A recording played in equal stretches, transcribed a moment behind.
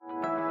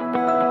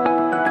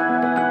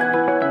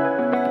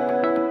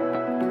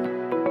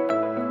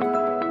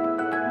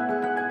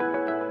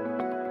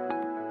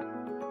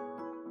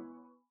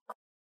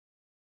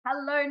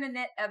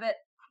Nanette Abbott.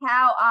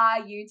 How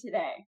are you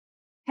today?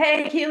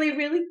 Hey, Keely,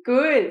 really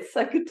good.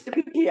 So good to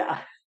be here.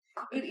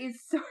 It is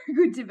so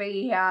good to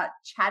be here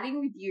chatting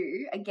with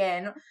you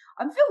again.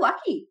 I feel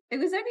lucky. It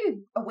was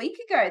only a week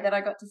ago that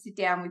I got to sit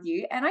down with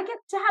you, and I get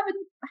to have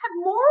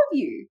more of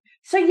you.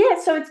 So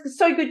it's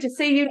so good to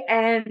see you.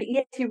 And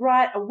yes, you're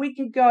right. A week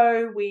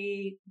ago,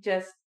 we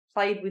just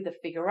played with the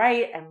figure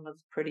eight and was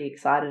pretty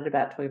excited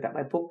about talking about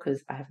my book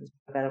because I haven't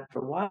spoken about it for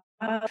a while.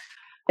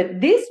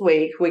 But this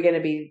week, we're going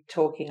to be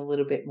talking a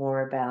little bit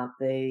more about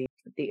the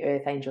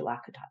Earth Angel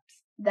archetypes.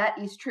 That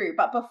is true.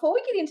 But before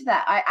we get into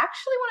that, I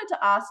actually wanted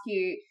to ask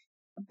you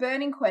a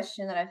burning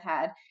question that I've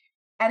had,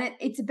 and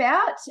it's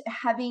about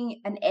having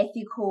an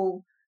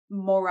ethical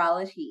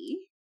morality.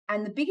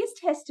 And the biggest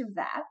test of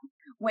that,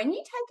 when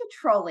you take a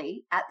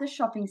trolley at the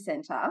shopping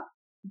centre,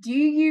 do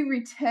you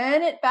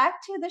return it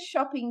back to the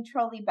shopping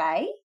trolley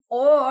bay,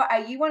 or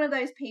are you one of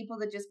those people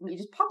that you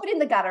just pop it in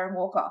the gutter and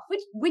walk off?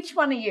 Which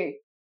one are you?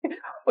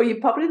 Or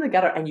you pop it in the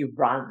gutter and you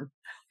run.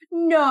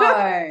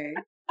 No.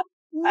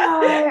 No,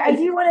 are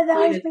you one of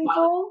those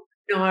people?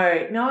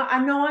 No,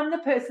 I'm the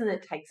person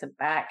that takes it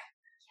back.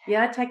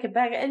 Yeah, I take it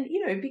back. And,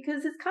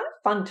 because it's kind of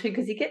fun too,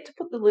 because you get to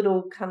put the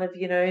little kind of,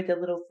 the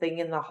little thing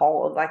in the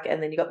hole,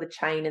 and then you got the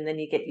chain and then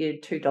you get your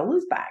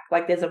 $2 back.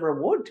 Like there's a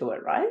reward to it,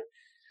 right?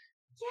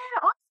 Yeah,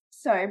 I think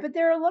so. But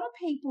there are a lot of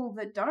people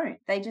that don't.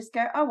 They just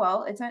go, oh,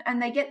 well,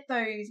 and they get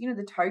those,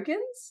 the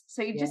tokens.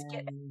 So you just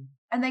get,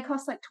 and they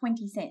cost like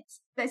 20 cents.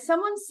 But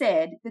someone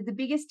said that the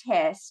biggest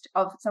test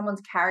of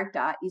someone's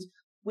character is,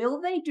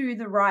 will they do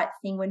the right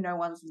thing when no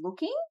one's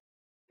looking?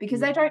 Because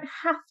they don't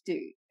have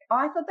to.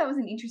 I thought that was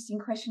an interesting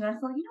question. I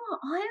thought,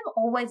 I am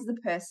always the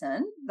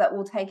person that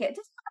will take it. It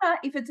doesn't matter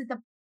if it's at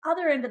the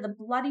other end of the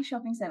bloody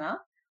shopping centre.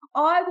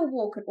 I will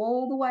walk it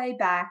all the way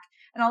back,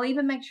 and I'll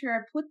even make sure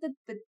I put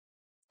the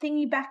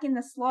thingy back in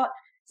the slot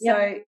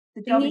so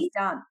the job is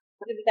done.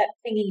 Whatever that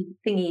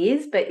thingy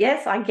is, but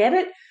yes, I get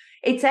it.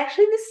 It's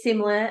actually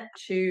similar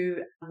to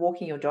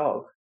walking your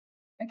dog.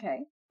 Okay.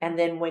 And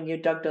then when your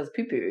dog does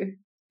poo-poo,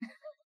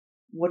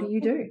 what do?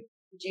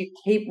 Do you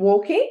keep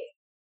walking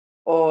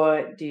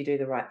or do you do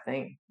the right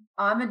thing?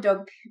 I'm a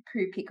dog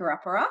poo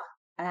picker-upper.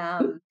 I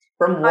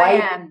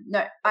am.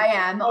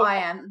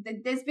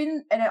 There's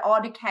been an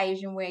odd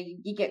occasion where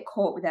you get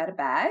caught without a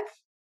bag.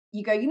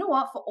 You go, you know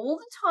what? For all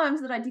the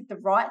times that I did the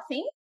right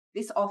thing,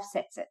 this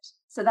offsets it.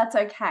 So that's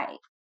okay.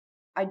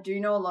 I do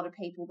know a lot of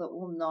people that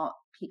will not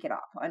pick it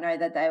up. I know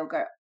that they'll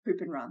go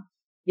poop and run.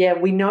 Yeah,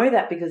 we know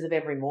that because of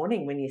every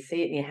morning when you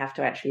see it and you have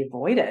to actually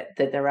avoid it,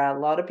 that there are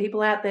a lot of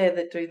people out there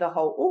that do the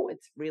whole,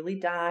 it's really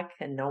dark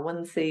and no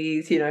one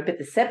sees, but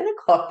the 7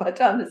 o'clock, by the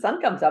time the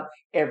sun comes up,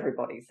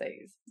 everybody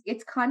sees.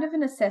 It's kind of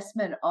an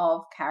assessment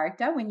of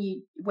character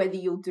whether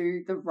you'll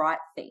do the right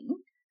thing.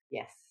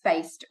 Yes.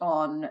 Based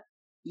on,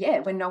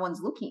 when no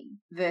one's looking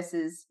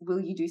versus will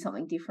you do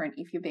something different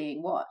if you're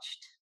being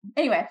watched?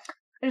 Anyway,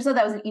 I just thought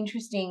that was an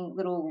interesting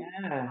little...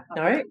 Yeah,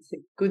 it's a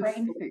good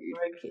food.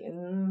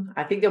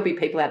 I think there'll be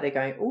people out there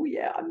going, oh,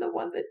 yeah, I'm the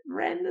one that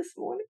ran this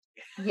morning.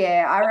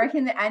 Yeah, I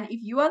reckon that. And if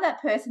you are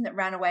that person that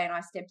ran away and I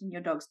stepped in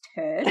your dog's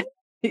turd,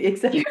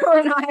 exactly. You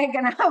and I are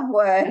going to have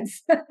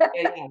words.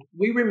 Yeah,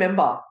 we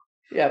remember.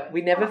 Yeah,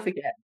 we never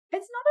forget.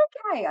 It's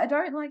not okay. I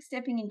don't like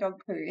stepping in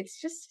dog poo.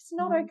 It's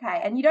not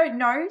okay. And you don't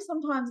know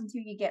sometimes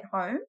until you get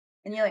home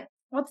and you're like,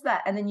 what's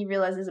that? And then you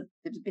realise there's a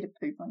bit of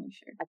poop on your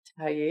shoe. I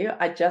tell you,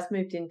 I just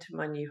moved into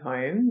my new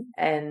home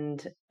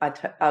and I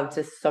was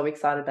just so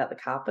excited about the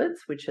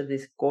carpets, which are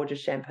this gorgeous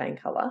champagne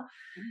colour.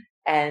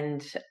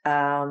 And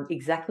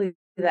exactly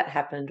that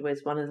happened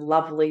was one of the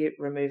lovely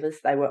removers.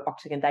 They were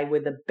Octagon. They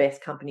were the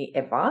best company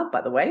ever,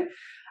 by the way.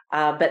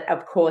 But,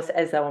 of course,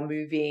 as they were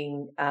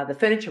moving the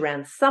furniture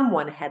around,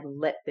 someone had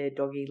let their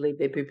doggy leave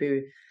their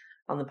poo-poo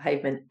on the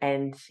pavement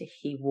and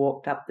he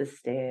walked up the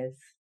stairs.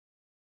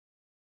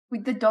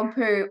 With the dog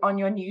poo on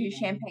your new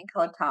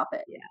champagne-coloured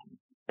carpet.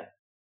 Yeah.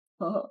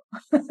 Oh.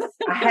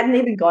 I hadn't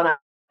even gone up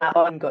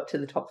and got to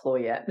the top floor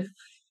yet.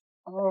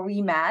 Oh, were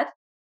you mad?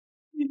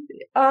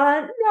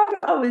 No,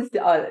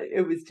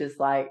 it was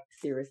just like,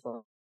 seriously.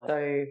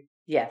 So,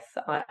 yes,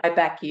 I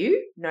back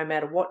you no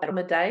matter what time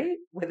of day,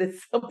 whether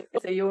someone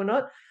see you or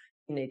not,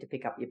 you need to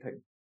pick up your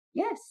poo.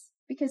 Yes,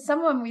 because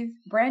someone with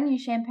brand new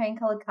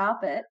champagne-coloured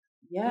carpet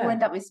will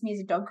end up with smears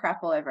of dog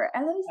crap all over it.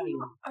 And that is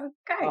not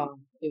okay. Oh,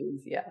 it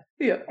was, yeah.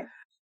 Okay.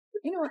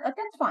 You know what?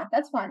 That's fine.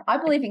 That's fine. I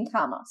believe in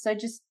karma. So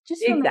just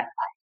remember that.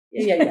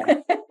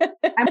 Yeah.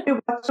 And we're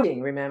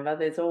watching, remember?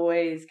 There's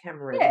always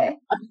cameras. Yeah.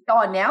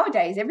 Oh,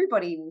 nowadays,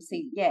 everybody will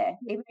see, even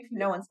if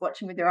no one's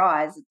watching with their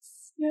eyes,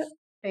 it's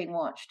being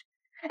watched.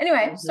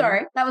 Anyway,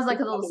 sorry. That was like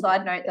a little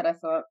side note that I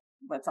thought,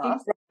 let's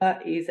ask.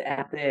 Is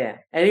out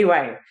there.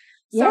 Anyway.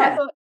 So I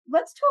thought,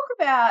 let's talk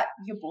about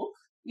your book.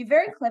 You're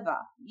very clever.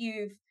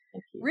 You've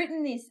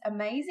written this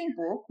amazing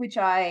book, which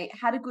I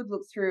had a good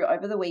look through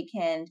over the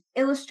weekend.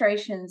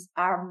 Illustrations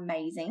are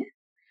amazing.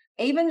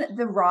 Even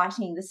the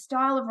writing, the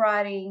style of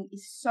writing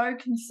is so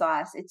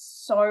concise.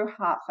 It's so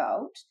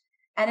heartfelt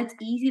and it's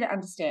easy to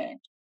understand.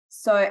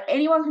 So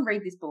anyone can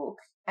read this book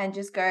and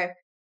just go,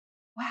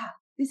 wow,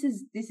 this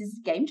is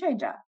a game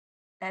changer.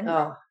 And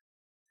Oh,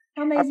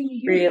 how amazing are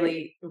you?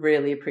 really,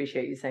 really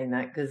appreciate you saying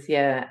that because,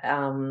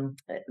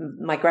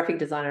 my graphic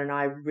designer and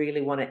I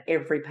really wanted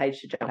every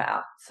page to jump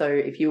out. So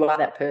if you are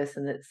that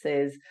person that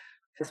says,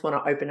 just want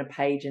to open a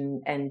page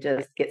and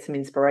just get some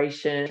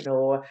inspiration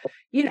or,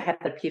 have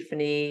an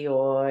epiphany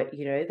or,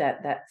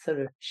 that sort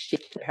of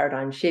shift,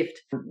 paradigm shift,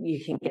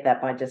 you can get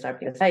that by just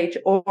opening a page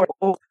or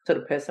sort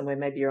of person where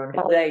maybe you're on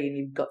holiday and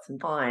you've got some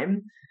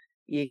time,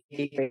 you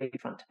can read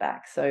front to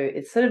back. So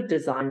it's sort of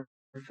designed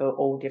for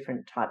all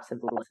different types of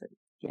levels.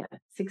 Yeah,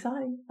 it's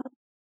exciting.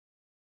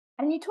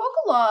 And you talk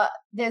a lot,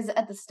 there's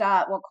at the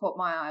start, what caught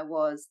my eye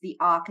was the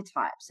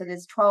archetype. So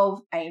there's 12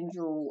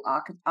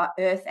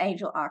 earth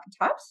angel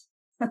archetypes.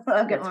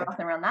 I'll get my mouth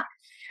around that.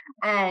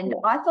 And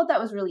I thought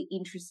that was really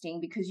interesting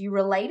because you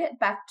relate it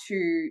back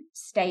to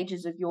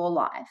stages of your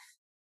life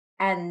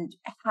and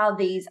how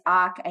these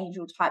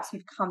archangel types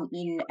have come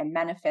in and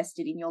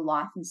manifested in your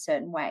life in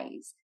certain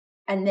ways.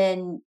 And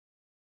then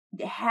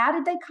how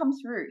did they come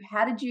through?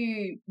 How did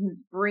you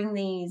bring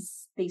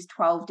these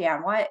 12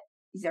 down? Why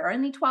is there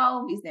only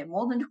 12? Is there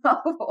more than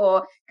 12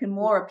 or can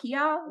more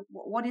appear?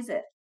 What is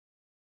it?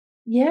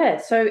 Yeah,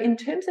 so in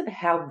terms of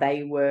how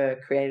they were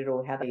created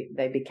or how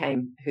they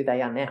became who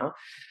they are now,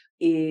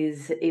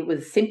 it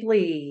was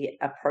simply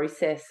a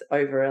process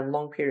over a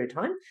long period of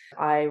time.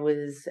 I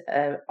was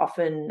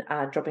often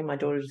dropping my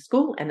daughter to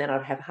school and then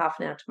I'd have half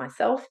an hour to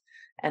myself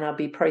and I'd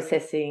be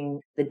processing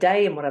the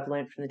day and what I've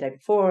learned from the day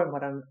before and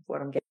what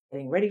I'm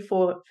getting ready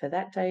for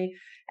that day.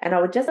 And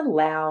I would just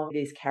allow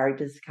these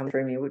characters to come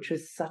through me, which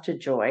was such a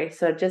joy.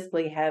 So I'd just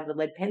have a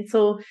lead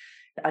pencil.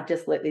 I'd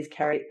just let these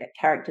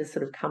characters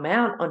sort of come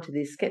out onto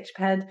this sketch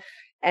pad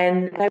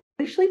and they would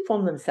actually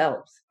form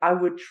themselves. I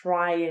would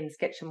try and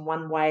sketch them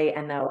one way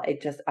and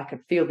I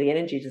could feel the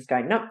energy just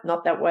going, nope,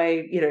 not that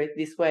way,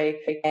 this way.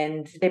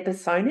 And their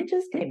persona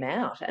just came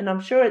out. And I'm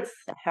sure it's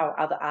how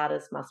other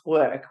artists must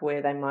work,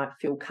 where they might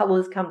feel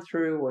colors come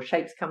through or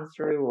shapes come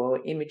through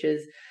or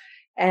images.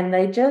 And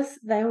they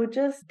were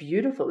just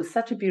beautiful. It was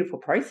such a beautiful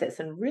process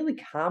and really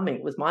calming.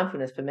 It was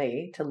mindfulness for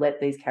me to let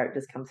these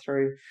characters come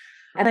through.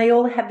 And they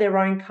all have their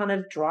own kind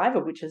of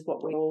driver, which is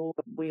what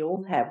we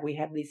all have. We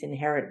have this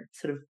inherent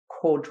sort of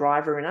core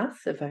driver in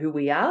us of who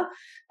we are.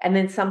 And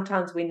then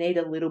sometimes we need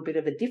a little bit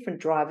of a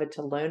different driver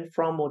to learn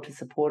from or to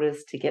support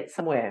us to get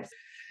somewhere.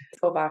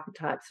 12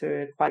 archetypes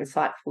are quite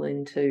insightful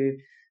into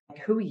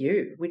who are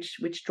you?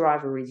 Which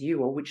driver is you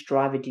or which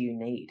driver do you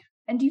need?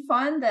 And do you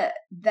find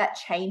that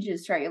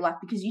changes throughout your life?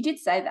 Because you did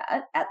say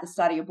that at the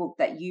start of your book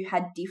that you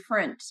had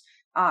different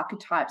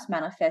archetypes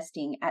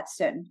manifesting at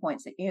certain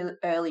points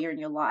earlier in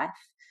your life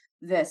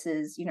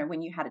versus,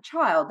 when you had a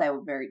child, they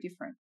were very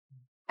different.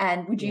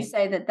 And would you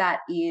say that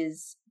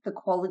is the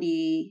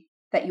quality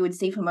that you would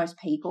see for most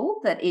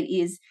people, that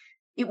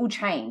it will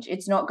change?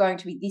 It's not going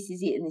to be this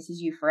is it and this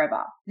is you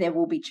forever. There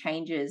will be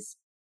changes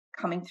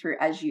coming through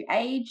as you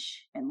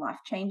age and life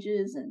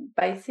changes and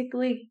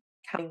basically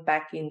coming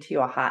back into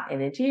your heart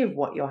energy of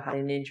what your heart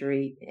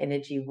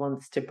energy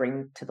wants to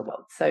bring to the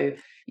world. So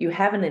you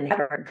have an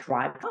inherent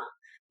driver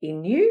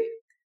in you,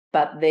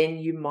 but then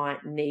you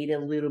might need a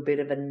little bit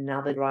of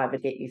another driver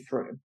to get you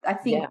through. I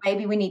think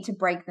maybe we need to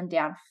break them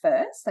down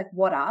first. Like,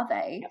 what are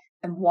they?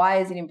 And why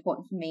is it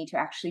important for me to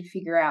actually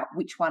figure out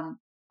which one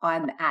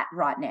I'm at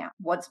right now?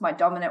 What's my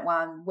dominant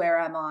one? Where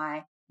am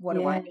I? What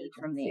do I need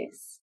from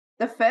this?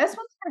 The first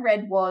one I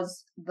read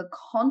was the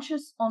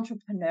conscious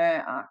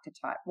entrepreneur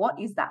archetype. What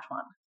is that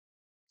one?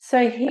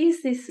 So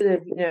he's this sort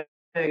of,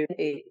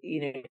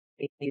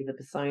 the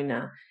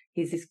persona.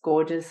 He's this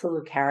gorgeous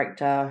little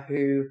character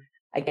who,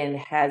 again,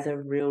 has a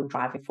real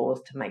driving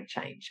force to make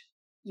change.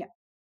 Yeah.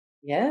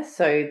 Yeah.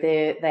 So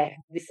they have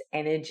this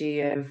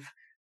energy of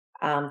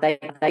they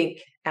think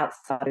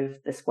outside of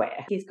the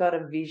square. He's got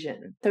a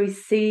vision. So he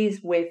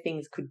sees where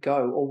things could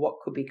go or what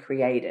could be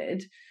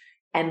created.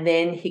 And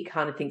then he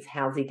kind of thinks,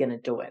 how's he going to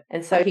do it?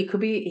 And so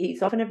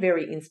he's often a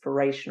very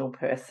inspirational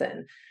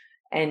person.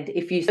 And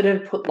if you sort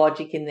of put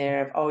logic in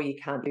there of, oh, you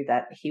can't do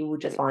that, he will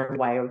just find a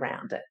way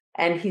around it.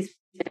 And he's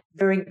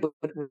very good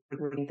at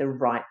recruiting the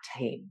right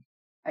team.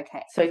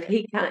 Okay. So if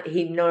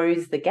he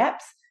knows the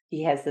gaps,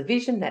 he has the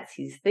vision, that's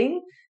his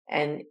thing.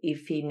 And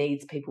if he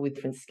needs people with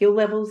different skill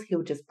levels,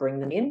 he'll just bring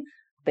them in.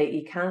 But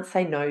you can't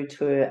say no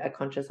to a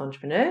conscious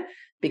entrepreneur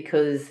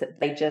because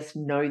they just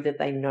know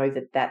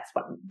that that's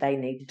what they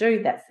need to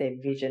do. That's their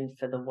vision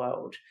for the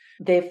world.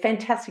 They're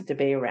fantastic to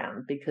be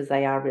around because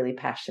they are really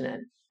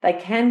passionate. They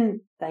can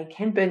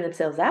burn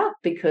themselves out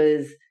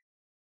because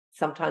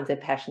sometimes their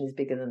passion is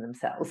bigger than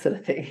themselves, sort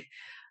of thing.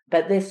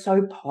 But they're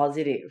so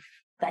positive.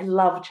 They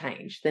love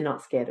change. They're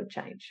not scared of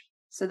change.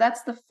 So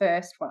that's the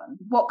first one.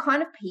 What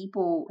kind of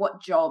people,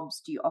 what jobs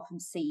do you often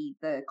see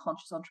the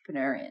conscious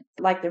entrepreneur in?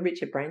 Like the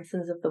Richard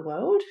Bransons of the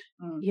world,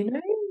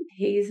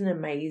 he's an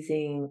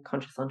amazing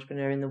conscious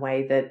entrepreneur in the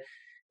way that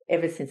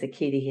ever since a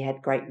kid, he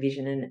had great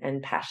vision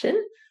and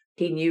passion.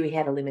 He knew he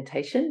had a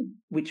limitation,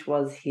 which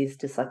was his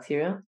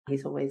dyslexia.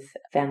 He's always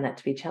found that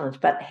to be a challenge.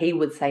 But he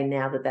would say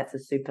now that that's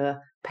a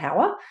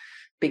superpower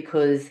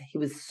because he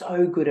was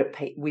so good at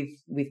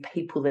with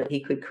people that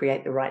he could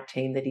create the right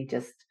team that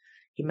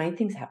he he made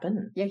things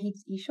happen. Yeah,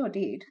 he sure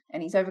did.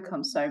 And he's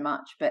overcome so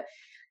much. But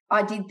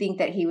I did think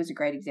that he was a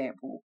great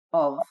example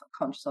of a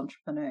conscious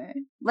entrepreneur.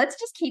 Let's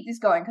just keep this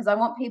going because I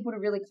want people to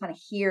really kind of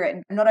hear it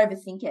and not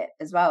overthink it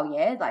as well.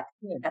 Yeah, like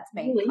that's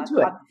me.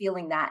 I'm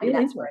feeling that. And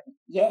that's right.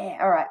 Yeah.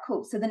 All right,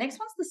 cool. So the next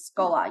one's the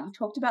scholar. You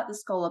talked about the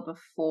scholar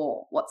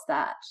before. What's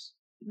that?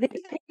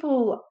 These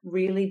people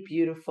really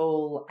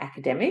beautiful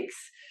academics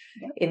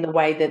in the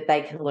way that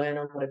they can learn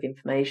a lot of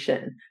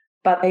information.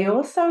 But they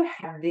also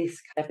have this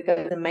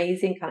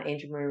amazing kind of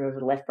engine room of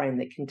the left brain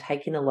that can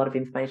take in a lot of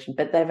information,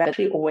 but they've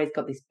actually always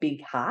got this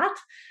big heart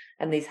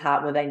and this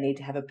heart where they need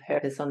to have a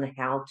purpose on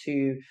how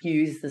to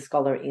use the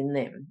scholar in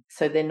them.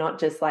 So they're not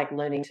just like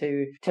learning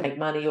to make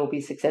money or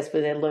be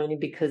successful. They're learning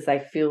because they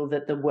feel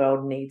that the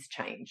world needs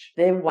change.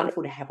 They're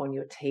wonderful to have on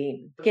your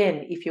team.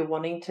 Again, if you're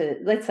wanting to,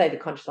 let's say the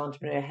conscious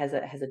entrepreneur has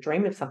a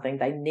dream of something,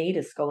 they need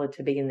a scholar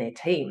to be in their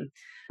team.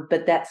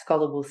 But that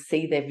scholar will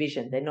see their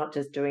vision. They're not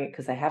just doing it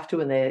because they have to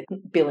and they're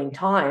billing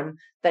time.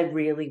 They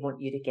really want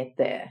you to get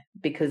there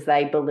because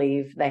they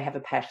believe they have a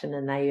passion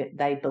and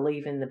they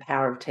believe in the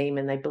power of team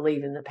and they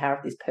believe in the power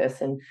of this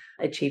person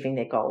achieving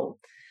their goal.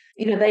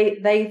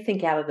 They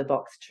think out of the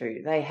box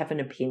too. They have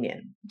an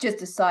opinion.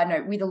 Just a side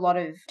note, with a lot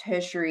of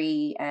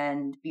tertiary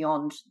and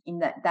beyond in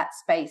that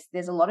space,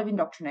 there's a lot of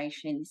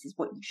indoctrination in this is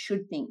what you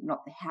should think, not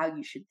how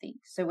you should think.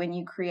 So when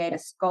you create a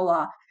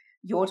scholar,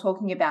 you're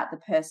talking about the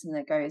person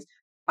that goes,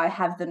 I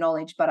have the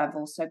knowledge, but I've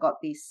also got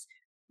this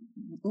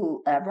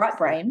right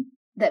brain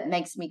that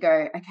makes me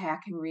go, okay, I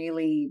can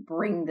really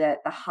bring the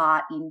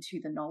heart into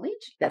the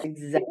knowledge. That's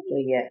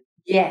exactly it.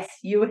 Yes,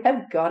 you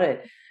have got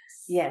it.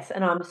 Yes,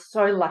 and I'm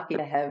so lucky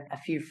to have a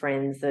few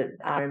friends that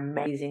are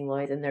amazing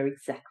lawyers and they're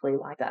exactly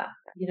like that.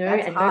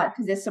 That's hard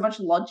because there's so much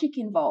logic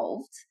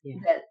involved. Yeah.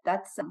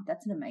 That's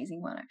an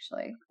amazing one,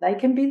 actually. They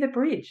can be the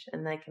bridge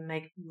and they can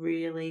make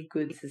really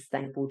good,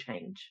 sustainable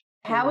change.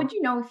 How would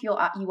you know if you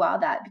are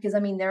that? Because, I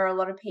mean, there are a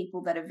lot of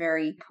people that are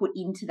very put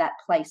into that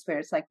place where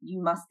it's like,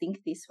 you must think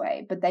this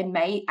way, but they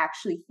may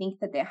actually think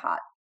that they're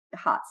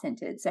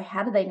heart-centered. So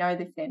how do they know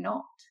that they're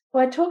not?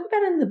 Well, I talk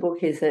about in the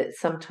book is that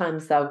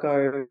sometimes they'll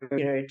go,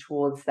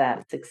 towards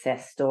that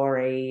success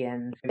story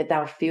but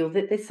they'll feel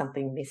that there's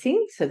something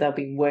missing. So they'll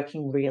be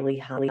working really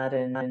hard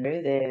and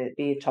they'll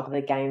be top of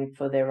the game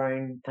for their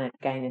own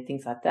gain and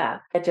things like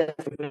that. They're just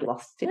really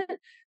lost in it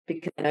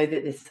because they know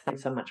that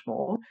there's so much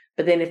more.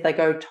 But then if they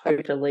go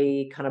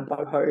totally kind of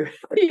boho,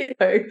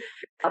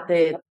 out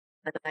there,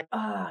 and like,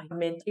 I'm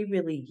meant to be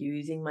really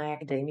using my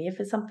academia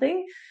for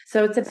something.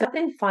 So it's about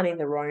then finding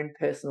their own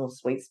personal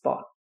sweet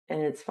spot.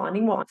 And it's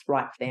finding what's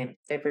right for them.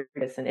 Every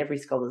person, every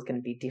scholar is going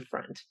to be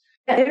different.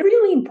 They're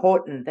really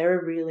important. They're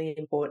a really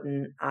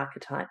important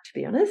archetype, to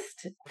be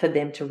honest, for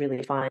them to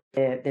really find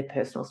their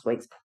personal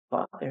sweet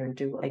spot there and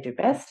do what they do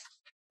best.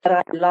 But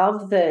I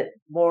love that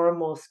more and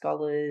more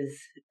scholars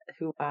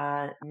who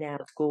are now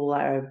at school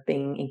are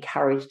being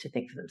encouraged to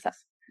think for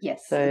themselves.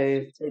 Yes.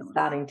 So they're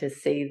starting to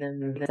see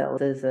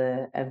themselves as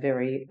a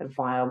very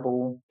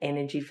viable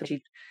energy for you.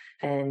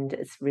 And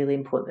it's really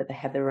important that they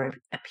have their own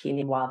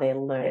opinion while they're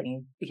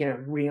learning,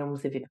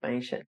 realms of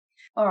information.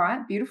 All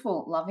right,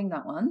 beautiful. Loving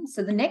that one.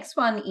 So the next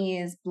one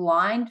is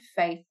blind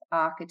faith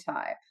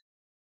archetype.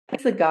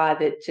 It's a guy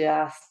that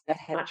just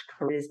has much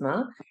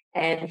charisma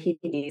and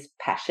his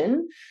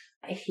passion.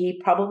 He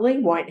probably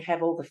won't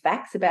have all the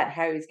facts about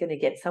how he's going to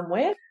get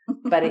somewhere,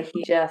 but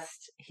he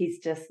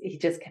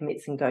just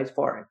commits and goes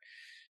for it.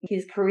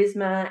 His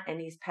charisma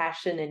and his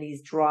passion and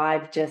his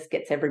drive just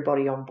gets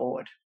everybody on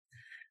board.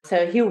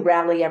 So he'll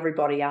rally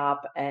everybody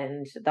up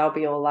and they'll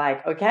be all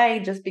like, okay,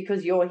 just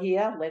because you're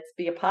here, let's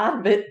be a part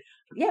of it.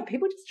 Yeah,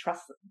 people just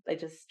trust them. They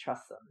just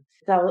trust them.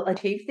 They'll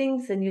achieve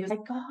things and you're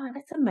like, God,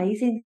 that's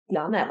amazing. You've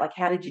done that. Like,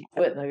 how did you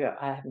do it? And they go,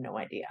 I have no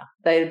idea.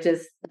 They'll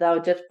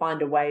just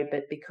find a way.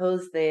 But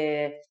because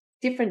they're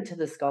different to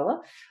the scholar,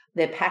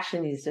 their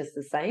passion is just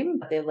the same,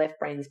 but their left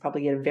brain is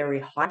probably at a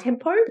very high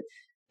tempo.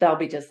 They'll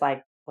be just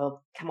like,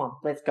 well, come on,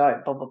 let's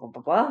go, blah, blah, blah,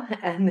 blah, blah.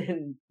 And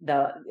then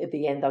at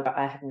the end, they'll go,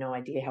 I have no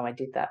idea how I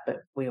did that, but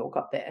we all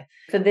got there.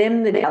 For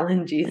them, the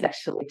challenge is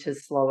actually to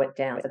slow it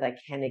down so they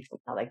can explain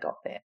how they got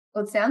there.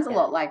 Well, it sounds a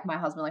lot like my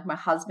husband. Like my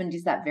husband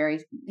is that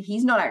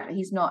he's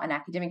not an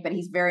academic, but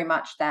he's very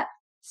much that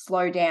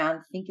slow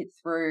down, think it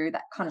through,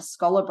 that kind of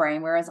scholar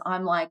brain. Whereas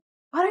I'm like,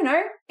 I don't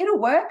know, it'll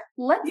work.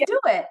 Let's do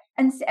it.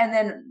 And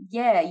then,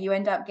 you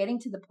end up getting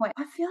to the point.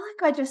 I feel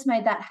like I just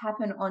made that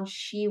happen on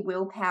sheer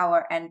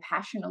willpower and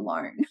passion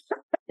alone.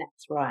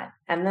 That's right.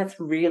 And that's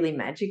really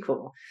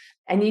magical.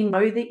 And you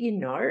know that you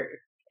know.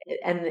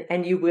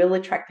 And you will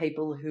attract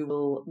people who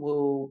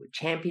will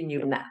champion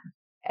you in that.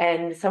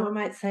 And someone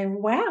might say,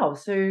 wow,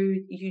 so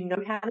you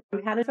know how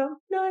to film?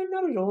 No,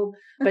 not at all.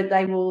 But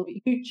they will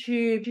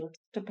YouTube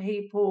to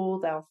people,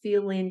 they'll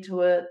feel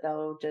into it,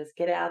 they'll just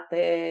get out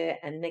there,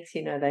 and next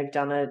you know they've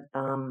done it,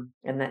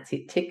 and that's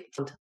it, tick.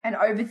 And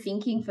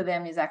overthinking for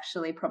them is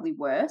actually probably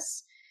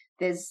worse.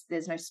 There's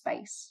no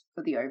space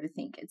for the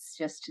overthink. It's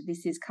just,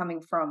 this is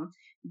coming from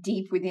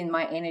deep within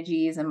my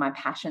energies and my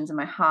passions and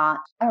my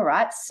heart. All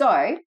right,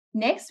 so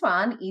next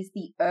one is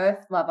the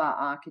Earth Lover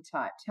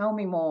archetype. Tell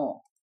me more.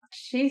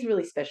 She's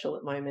really special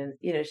at the moment.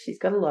 She's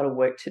got a lot of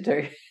work to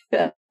do,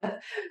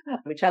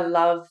 which I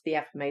love the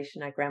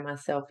affirmation. I ground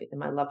myself in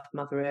my love for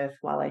Mother Earth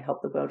while I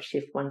help the world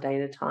shift one day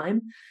at a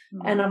time.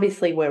 And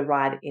obviously we're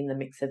right in the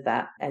mix of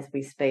that as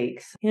we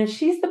speak. So,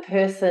 she's the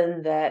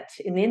person that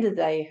in the end of the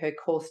day, her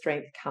core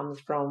strength comes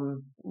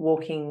from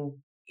walking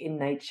in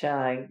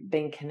nature,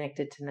 being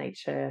connected to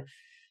nature.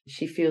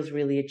 She feels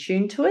really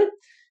attuned to it.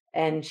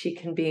 And she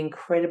can be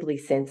incredibly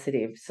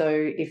sensitive. So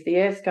if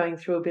the earth's going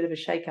through a bit of a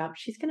shake-up,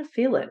 she's going to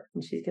feel it,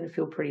 and she's going to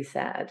feel pretty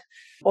sad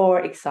or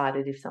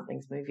excited if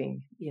something's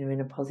moving,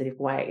 in a positive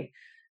way.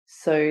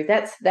 So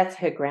that's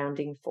her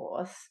grounding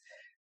force.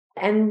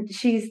 And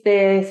she's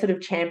there sort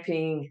of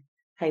championing,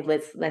 hey,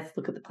 let's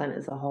look at the planet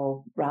as a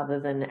whole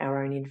rather than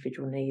our own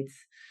individual needs.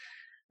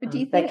 But do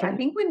you think, I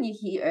think when you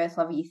hear Earth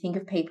Lover, you think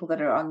of people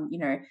that are on,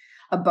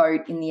 a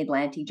boat in the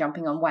Atlantic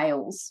jumping on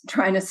whales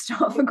trying to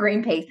stop for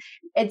Greenpeace.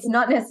 It's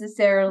not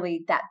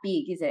necessarily that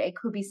big, is it? It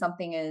could be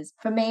something as,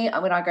 for me,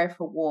 when I go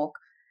for a walk,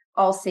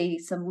 I'll see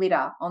some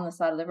litter on the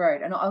side of the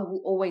road and I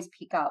will always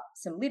pick up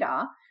some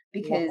litter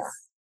because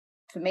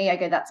for me, I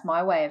go, that's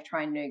my way of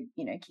trying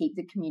to, keep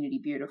the community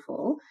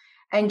beautiful.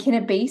 And can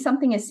it be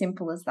something as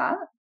simple as that?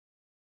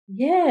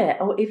 Yeah,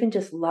 or even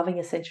just loving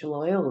essential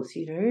oils,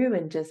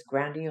 and just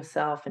grounding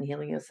yourself and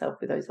healing yourself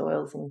with those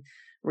oils and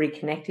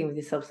reconnecting with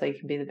yourself so you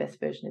can be the best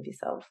version of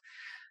yourself.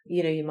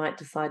 You might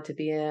decide to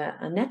be a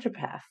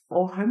naturopath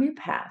or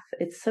homeopath.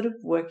 It's sort of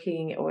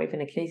working, or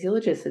even a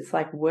kinesiologist. It's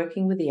like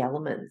working with the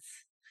elements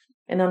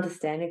and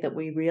understanding that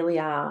we really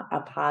are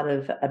a part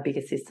of a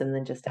bigger system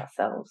than just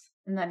ourselves.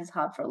 And that is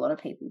hard for a lot of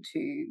people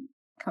to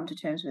come to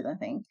terms with, I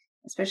think,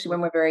 especially when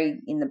we're very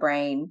in the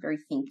brain, very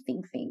think.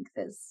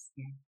 There's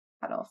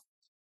cut off.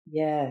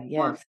 Yeah.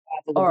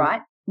 All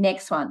right.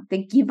 Next one,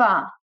 the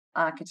giver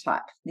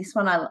archetype. This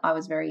one I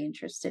was very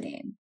interested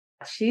in.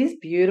 She's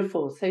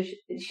beautiful. So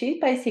she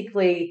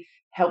basically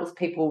helps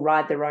people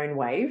ride their own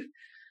wave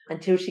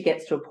until she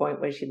gets to a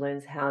point where she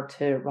learns how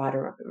to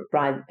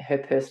ride her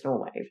personal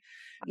wave.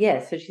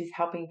 Yeah, so she's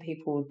helping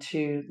people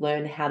to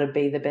learn how to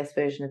be the best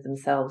version of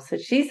themselves. So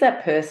she's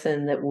that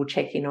person that will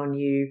check in on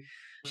you.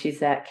 She's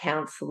that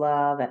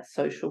counselor, that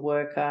social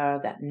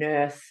worker, that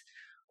nurse,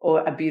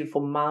 or a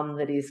beautiful mum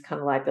that is kind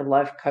of like the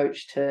life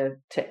coach to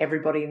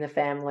everybody in the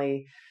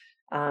family.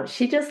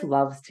 She just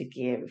loves to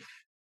give.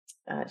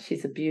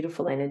 She's a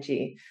beautiful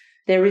energy.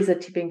 There is a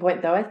tipping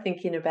point, though, I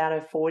think, in about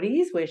her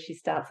 40s where she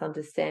starts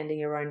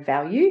understanding her own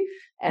value,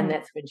 and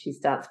that's when she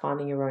starts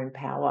finding her own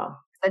power.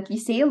 Like you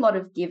see a lot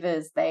of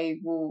givers, they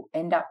will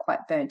end up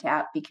quite burnt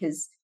out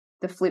because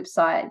the flip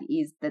side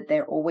is that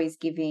they're always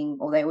giving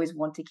or they always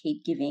want to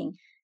keep giving.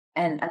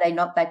 And are they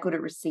not that good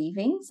at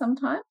receiving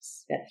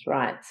sometimes? That's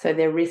right. So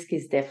their risk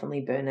is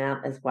definitely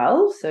burnout as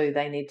well. So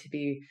they need to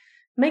be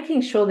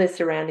making sure they're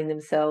surrounding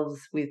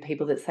themselves with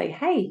people that say,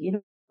 hey, you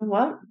know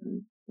what,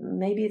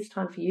 maybe it's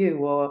time for you,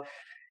 or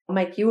I'll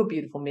make you a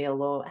beautiful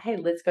meal, or hey,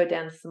 let's go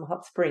down to some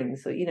hot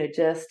springs, or,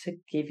 just to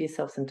give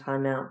yourself some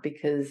time out,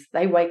 because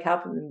they wake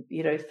up and,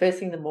 first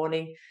thing in the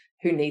morning,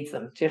 who needs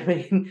them? Do you know what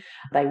I mean?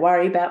 They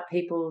worry about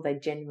people. They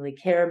genuinely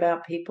care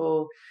about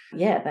people.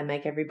 Yeah, they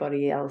make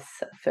everybody else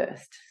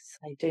first. So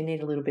they do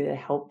need a little bit of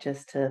help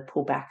just to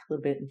pull back a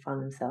little bit and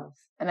find themselves.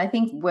 And I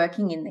think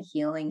working in the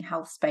healing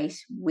health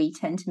space, we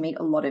tend to meet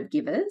a lot of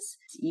givers.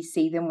 You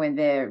see them when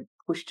they're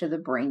pushed to the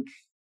brink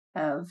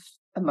of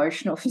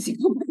emotional,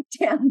 physical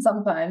breakdown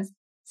sometimes.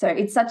 So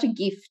it's such a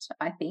gift,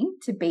 I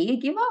think, to be a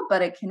giver,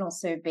 but it can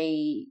also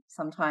be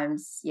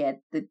sometimes,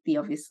 the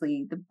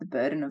obviously the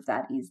burden of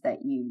that is that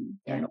you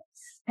don't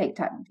take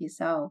time with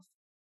yourself.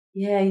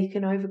 Yeah, you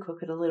can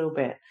overcook it a little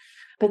bit.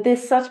 But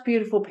there's such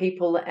beautiful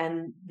people,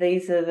 and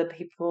these are the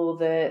people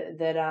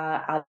that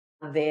are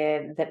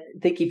there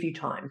that give you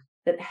time,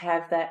 that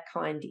have that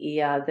kind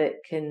ear, that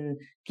can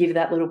give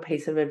that little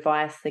piece of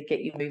advice that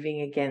get you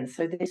moving again.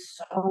 So they're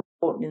so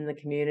important in the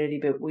community,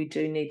 but we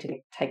do need to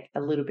take a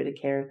little bit of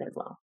care of them as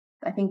well.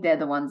 I think they're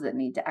the ones that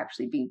need to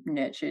actually be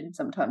nurtured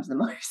sometimes the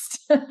most.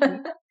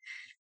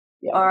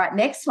 Yeah. All right,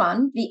 next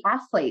one, the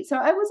athlete. So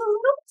I was a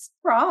little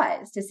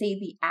surprised to see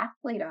the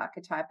athlete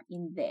archetype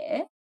in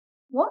there.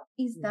 What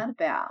is that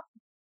about?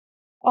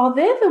 Oh,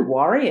 they're the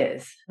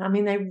warriors. I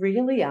mean, they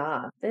really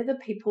are. They're the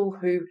people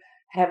who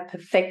have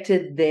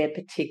perfected their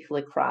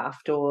particular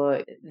craft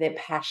or their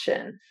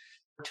passion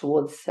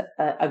towards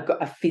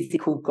a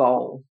physical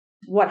goal.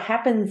 What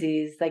happens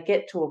is they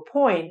get to a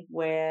point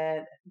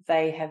where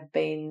they have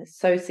been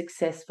so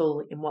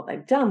successful in what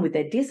they've done with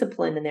their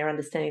discipline and their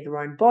understanding of their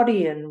own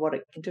body and what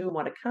it can do and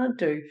what it can't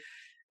do,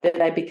 that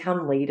they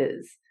become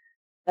leaders.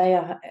 They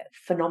are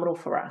phenomenal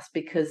for us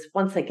because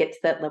once they get to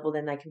that level,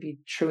 then they can be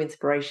true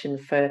inspiration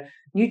for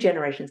new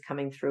generations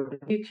coming through,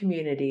 new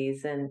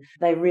communities, and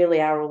they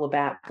really are all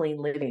about clean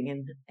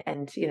living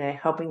and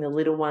helping the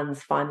little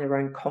ones find their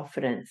own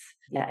confidence.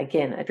 Yeah,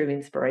 again, a true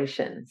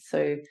inspiration.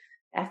 So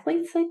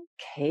athletes are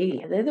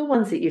key. They're the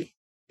ones that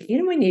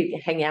when you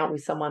hang out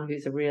with someone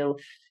who's a real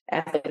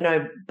athlete.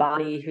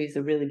 Barney, who's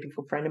a really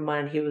beautiful friend of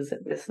mine, he was a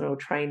personal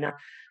trainer,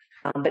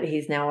 but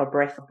he's now a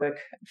breathwork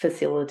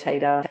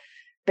facilitator.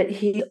 but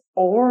his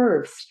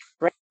aura of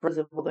strength because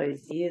of all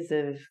those years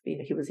of,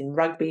 he was in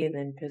rugby and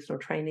then personal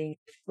training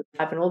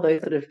and all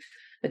those sort of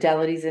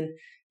modalities. And,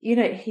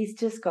 he's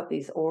just got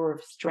this aura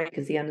of strength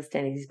because he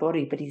understands his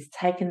body, but he's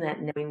taken that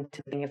knowing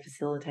to being a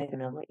facilitator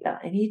and a leader,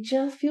 and he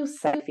just feels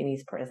safe in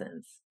his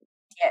presence.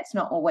 Yeah, it's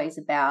not always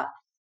about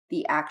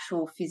the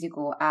actual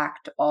physical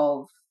act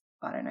of,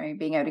 I don't know,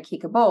 being able to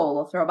kick a ball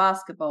or throw a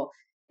basketball.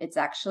 It's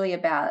actually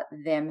about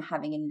them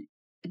having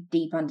a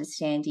deep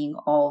understanding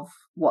of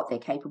what they're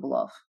capable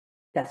of.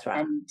 That's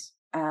right.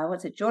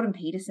 And Jordan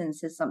Peterson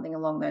says something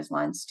along those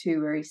lines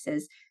too, where he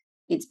says,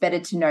 it's better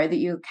to know that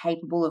you're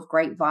capable of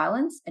great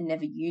violence and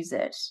never use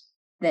it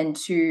than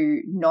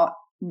to not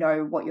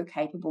know what you're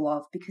capable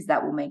of, because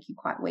that will make you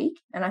quite weak.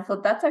 And I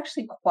thought that's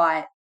actually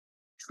quite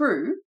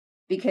true,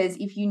 because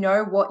if you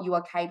know what you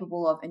are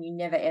capable of and you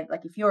never ever,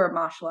 like if you're a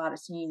martial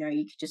artist and you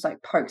could just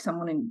like poke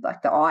someone in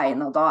like the eye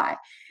and they'll die,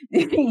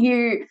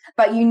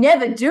 but you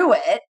never do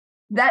it,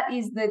 that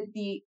is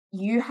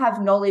you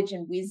have knowledge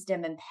and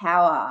wisdom and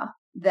power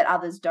that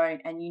others don't,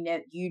 and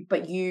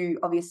but you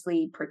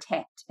obviously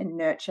protect and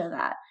nurture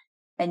that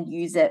and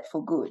use it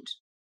for good.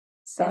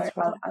 So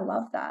right. I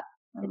love that.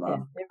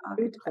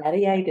 They're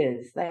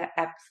gladiators. They are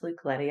absolute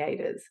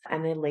gladiators,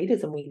 and they're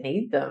leaders, and we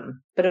need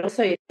them. But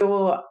also,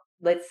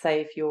 let's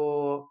say if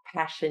your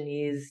passion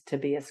is to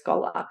be a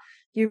scholar,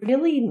 you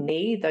really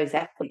need those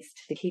athletes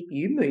to keep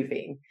you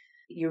moving.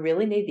 You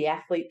really need the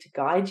athlete to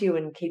guide you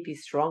and keep you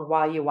strong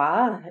while you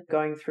are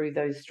going through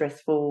those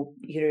stressful,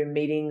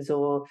 meetings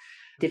or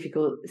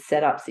difficult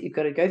setups that you've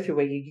got to go through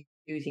where you're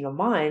using your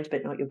mind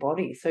but not your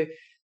body. So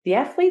the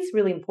athlete's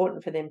really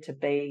important for them to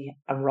be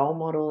a role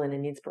model and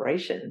an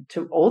inspiration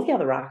to all the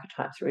other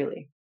archetypes,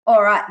 really.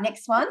 All right,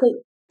 next one.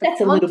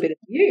 That's a little bit of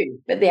you,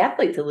 but the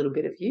athlete's a little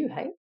bit of you,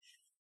 hey?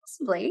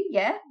 Possibly,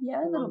 yeah,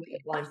 a little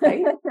bit. Blind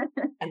faith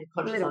and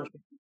conscious entrepreneur.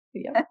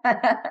 Yeah.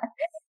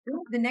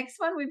 The next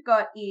one we've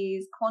got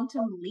is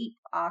Quantum Leap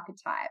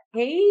archetype.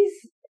 He's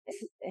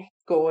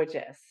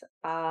gorgeous.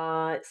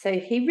 So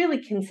he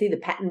really can see the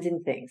patterns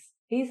in things.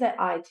 He's that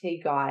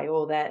IT guy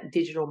or that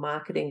digital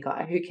marketing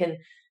guy who can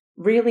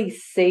really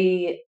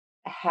see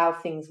how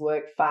things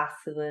work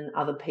faster than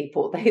other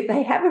people.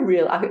 They have a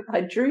real,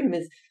 I drew him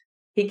as,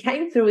 he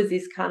came through as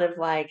this kind of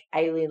like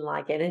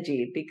alien-like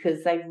energy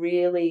because they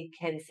really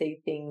can see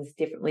things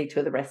differently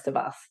to the rest of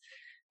us.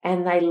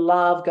 And they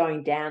love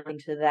going down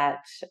into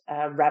that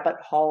rabbit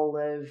hole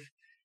of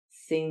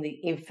seeing the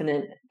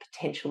infinite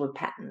potential of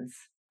patterns.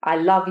 I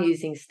love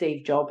using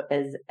Steve Jobs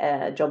as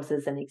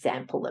an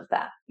example of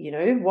that.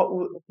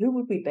 Who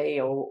would we be,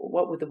 or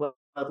what would the world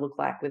look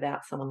like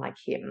without someone like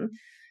him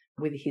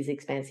with his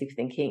expansive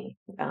thinking?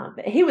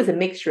 He was a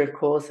mixture, of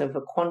course, of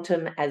a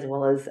quantum as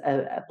well as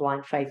a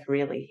blind faith,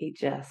 really. He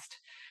just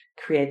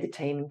created the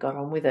team and got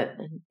on with it.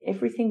 And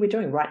everything we're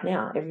doing right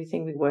now,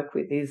 everything we work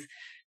with is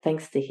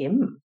thanks to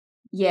him.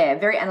 Yeah,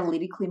 very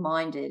analytically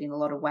minded in a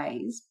lot of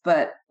ways,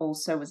 but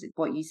also, was it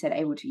what you said,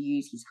 able to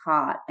use his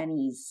heart and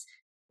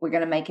we're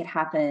going to make it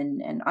happen.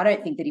 And I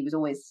don't think that he was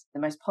always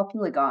the most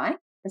popular guy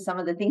for some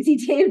of the things he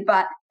did,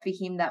 but for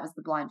him, that was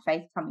the blind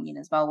faith coming in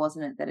as well,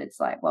 wasn't it? That it's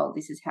like, well,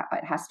 this is how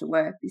it has to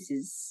work. This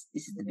is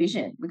the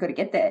vision. We've got to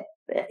get there.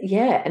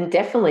 Yeah, and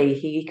definitely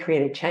he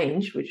created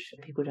change, which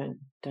people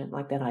don't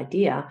like that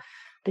idea.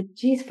 But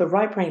geez, for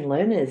right brain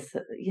learners,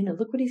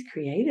 look what he's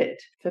created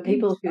for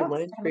people who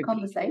learn through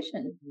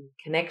conversation,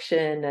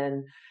 connection,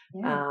 and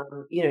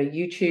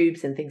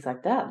YouTubes and things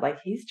like that. Like,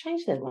 he's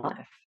changed their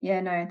life. Yeah,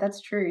 no,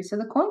 that's true. So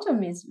the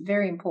quantum is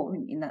very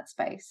important in that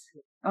space.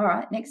 All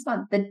right, next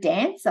one, the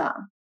dancer.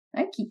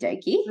 Okie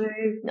dokie.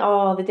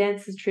 Oh, the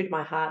dance is true to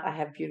my heart. I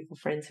have beautiful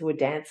friends who are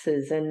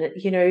dancers, and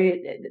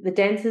the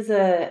dancers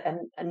are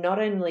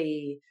not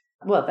only,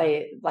 well,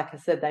 they, like I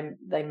said,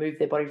 they move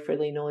their body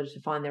freely in order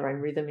to find their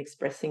own rhythm,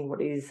 expressing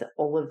what is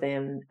all of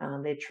them,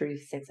 their true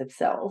sense of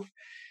self.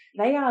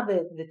 They are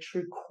the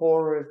true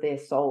core of their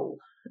soul,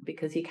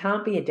 because you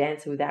can't be a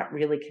dancer without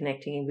really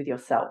connecting in with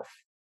yourself.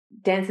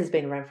 Dance has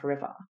been around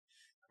forever,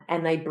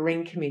 and they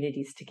bring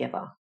communities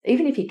together.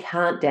 Even if you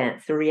can't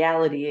dance, the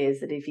reality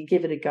is that if you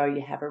give it a go,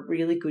 you have a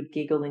really good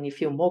giggle and you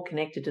feel more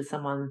connected to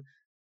someone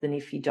than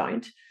if you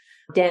don't.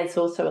 Dance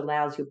also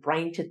allows your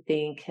brain to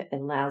think,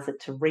 allows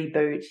it to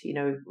reboot.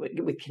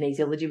 With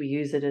kinesiology, we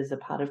use it as a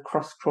part of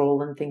cross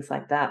crawl and things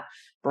like that,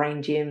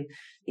 brain gym.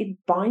 It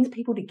binds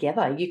people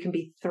together. You can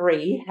be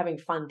 3 having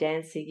fun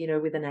dancing,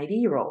 with an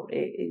 80-year-old.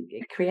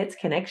 It creates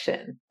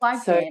connection.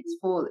 Like dance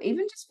for,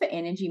 even just for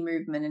energy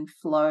movement and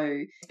flow.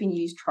 It's been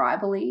used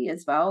tribally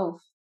as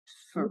well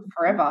for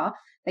forever.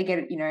 They get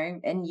it,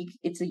 and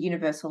it's a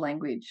universal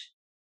language.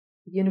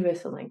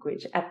 Universal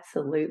language,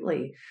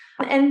 absolutely.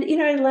 And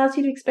it allows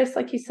you to express,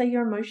 like you say,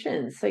 your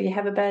emotions. So you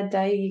have a bad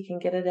day, you can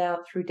get it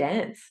out through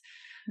dance.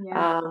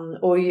 Yeah.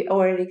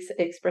 Or an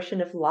expression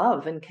of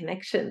love and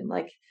connection.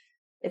 Like,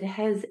 it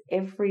has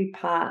every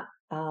part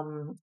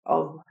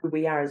of who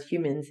we are as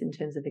humans in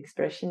terms of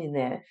expression in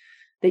there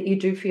that you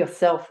do for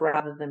yourself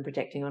rather than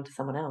projecting onto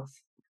someone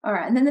else. All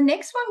right, and then the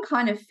next one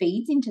kind of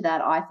feeds into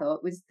that, I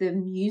thought, was the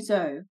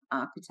muso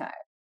archetype.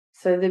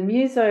 So the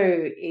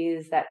muso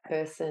is that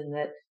person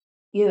that,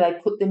 they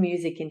put the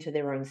music into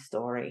their own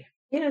story.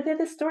 They're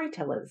the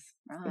storytellers.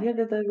 Right.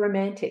 They're the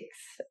romantics.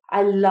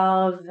 I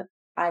love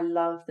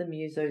the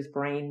muso's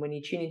brain. When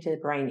you tune into the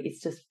brain,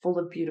 it's just full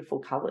of beautiful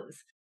colors.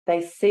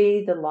 They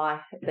see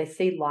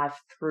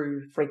life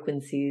through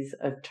frequencies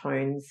of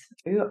tones,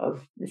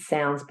 of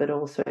sounds, but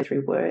also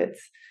through words.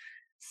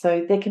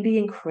 So they can be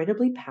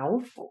incredibly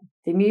powerful.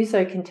 The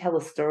muso can tell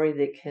a story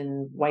that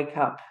can wake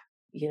up,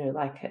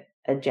 like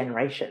a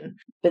generation,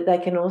 but they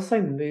can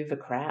also move a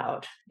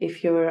crowd.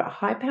 If you're a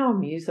high power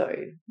muso,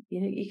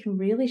 you can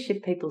really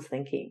shift people's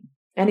thinking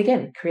and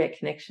again, create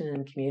connection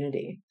and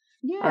community.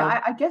 Yeah,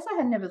 I guess I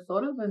had never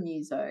thought of a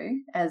muso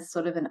as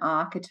sort of an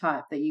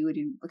archetype that you would,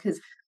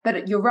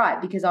 but you're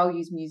right, because I'll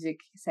use music,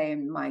 say,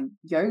 in my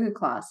yoga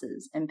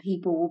classes, and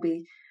people will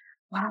be,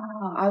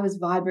 wow, I was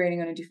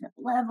vibrating on a different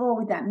level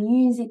with that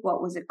music.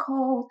 What was it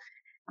called?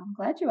 I'm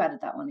glad you added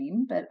that one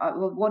in, but it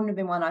wouldn't have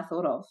been one I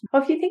thought of.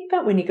 Well, if you think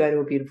about when you go to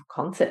a beautiful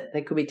concert,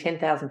 there could be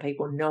 10,000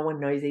 people, no one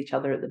knows each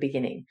other at the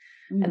beginning.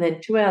 Mm. And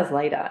then 2 hours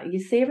later, you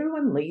see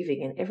everyone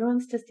leaving and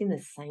everyone's just in the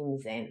same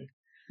zen.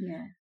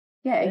 Yeah.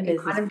 Yeah, it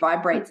kind of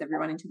vibrates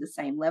everyone into the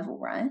same level,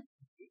 right?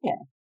 Yeah.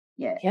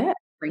 Yeah. Yeah.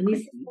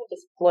 Frequency. And you're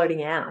just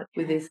floating out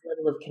with this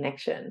level of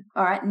connection.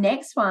 All right.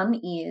 Next one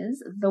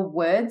is the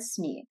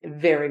wordsmith.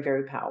 Very,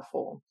 very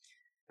powerful.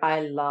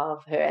 I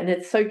love her. And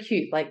it's so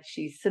cute. Like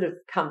she's sort of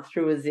come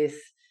through as this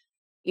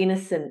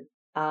innocent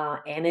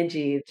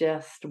energy,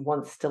 just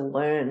wants to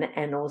learn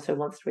and also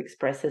wants to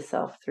express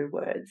herself through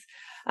words.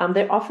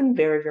 They're often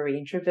very, very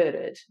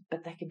introverted,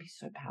 but they can be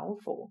so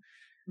powerful.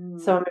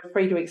 So I'm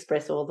free to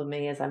express all of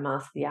me as I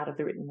master the art of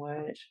the written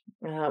word.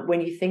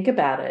 When you think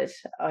about it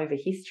over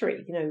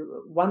history,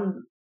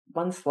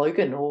 one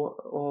slogan or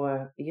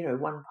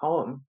one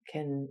poem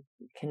can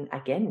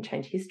again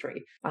change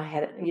history. I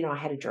had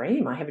a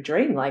dream. I have a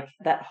dream. Like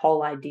that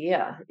whole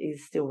idea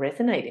is still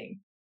resonating.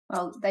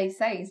 Well, they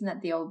say, isn't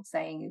that the old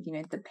saying,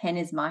 the pen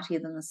is mightier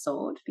than the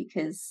sword?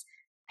 Because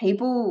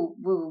people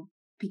will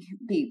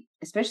be,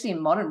 especially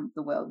in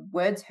the world,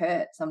 words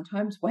hurt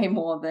sometimes way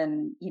more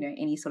than,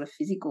 any sort of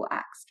physical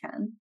acts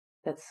can.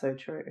 That's so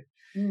true.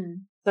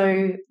 Mm.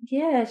 So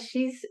yeah,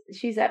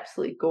 she's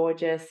absolutely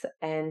gorgeous,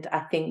 and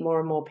I think more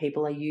and more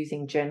people are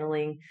using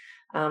journaling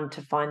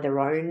to find their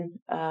own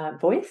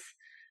voice.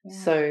 Yeah.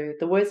 So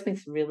the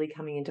wordsmith's really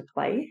coming into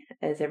play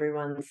as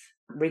everyone's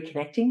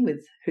reconnecting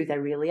with who they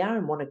really are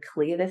and want to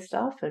clear their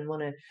stuff and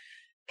want to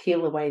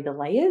peel away the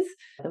layers.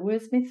 The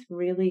wordsmith's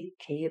really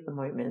key at the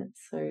moment.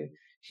 So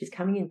she's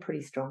coming in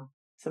pretty strong.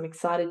 So I'm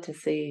excited to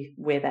see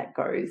where that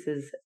goes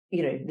as,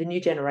 the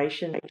new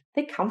generation,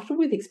 they're comfortable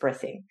with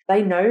expressing.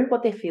 They know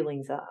what their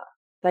feelings are.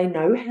 They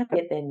know how to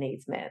get their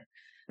needs met.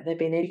 They've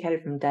been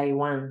educated from day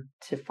one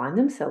to find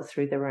themselves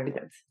through their own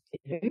words.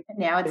 And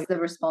now it's the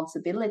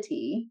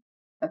responsibility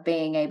of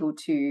being able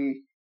to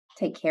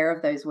take care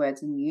of those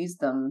words and use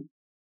them,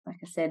 like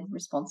I said,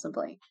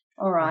 responsibly.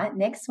 All right,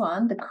 next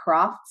one, the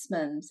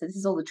craftsman. So this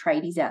is all the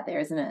tradies out there,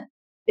 isn't it?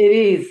 It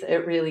is.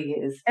 It really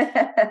is.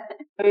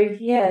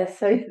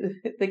 So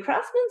the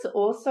craftsman's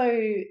also,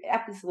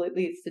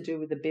 absolutely, it's to do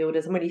with the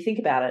builders. And when you think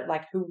about it,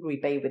 like, who would we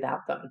be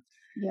without them?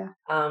 Yeah.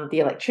 The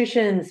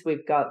electricians,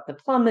 we've got the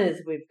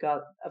plumbers, we've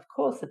got, of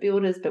course, the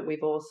builders, but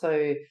we've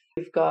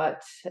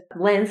got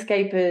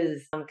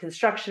landscapers,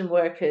 construction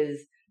workers,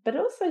 but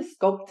also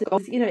sculptors.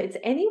 It's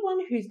anyone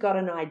who's got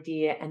an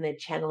idea and they're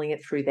channeling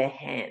it through their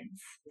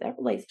hands. That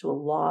relates to a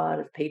lot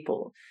of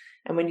people.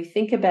 And when you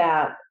think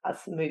about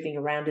us moving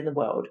around in the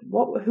world,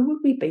 who would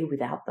we be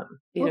without them?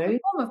 The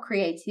form of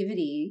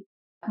creativity.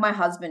 My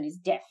husband is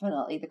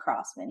definitely the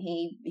craftsman.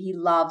 He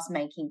loves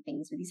making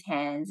things with his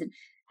hands, and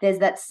there's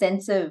that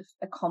sense of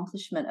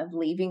accomplishment of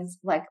leaving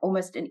like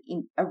almost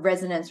a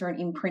resonance or an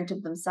imprint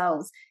of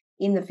themselves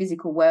in the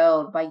physical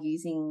world by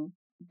using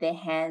their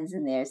hands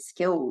and their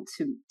skill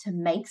to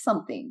make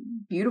something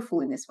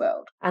beautiful in this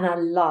world. And I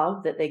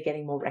love that they're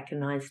getting more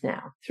recognized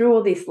now through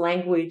all this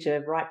language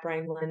of right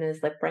brain learners,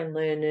 left brain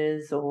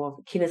learners, or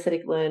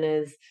kinesthetic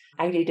learners,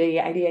 ADD,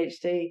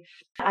 ADHD.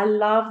 I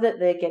love that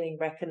they're getting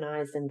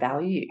recognized and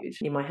valued.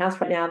 In my house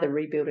right now, they're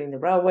rebuilding the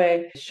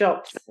railway,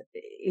 shops,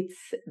 it's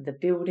the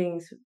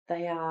buildings.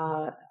 They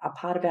are a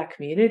part of our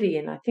community,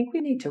 and I think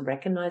we need to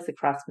recognize the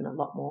craftsmen a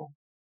lot more.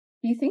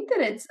 Do you think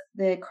that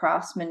the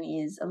craftsman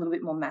is a little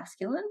bit more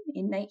masculine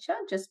in nature,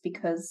 just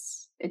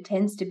because it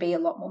tends to be a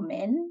lot more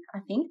men?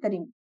 I think that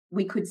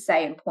we could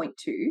say and point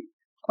to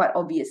quite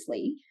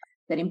obviously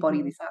that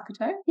embody this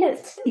archetype.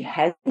 Yes, it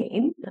has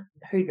been.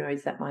 Who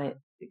knows, that might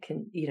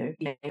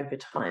over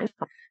time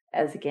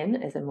as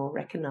they're more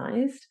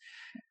recognised.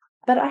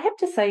 But I have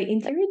to say,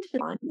 interior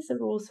designers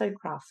are also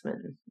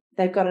craftsmen.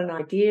 They've got an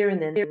idea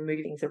and then they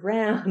move things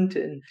around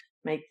and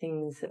make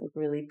things that look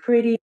really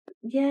pretty.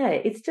 Yeah,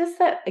 it's just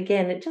that,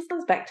 again, it just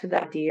comes back to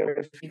the idea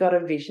of you've got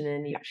a vision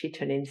and you actually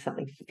turn it into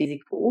something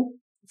physical,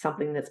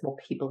 something that's more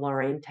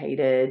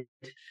people-orientated,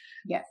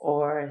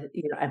 or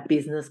a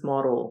business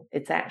model.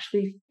 It's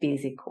actually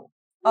physical.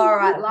 All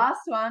right,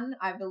 last one,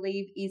 I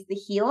believe, is the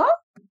healer.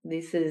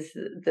 This is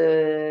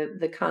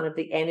the kind of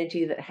the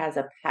energy that has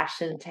a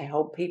passion to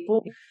help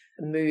people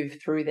move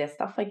through their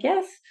stuff, I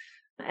guess.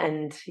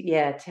 And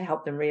yeah, to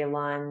help them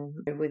realign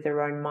with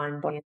their own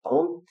mind, body, and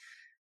soul.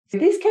 So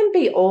this can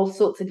be all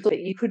sorts of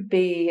things. You could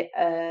be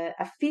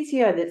a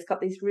physio that's got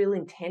this real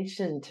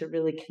intention to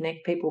really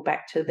connect people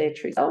back to their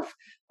true self.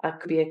 It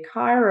could be a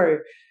chiro,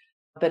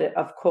 but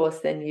of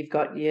course, then you've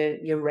got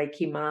your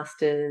Reiki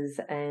masters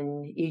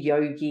and your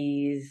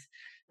yogis.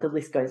 The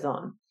list goes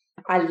on.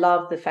 I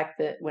love the fact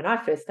that when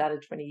I first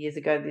started 20 years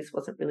ago, this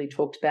wasn't really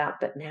talked about,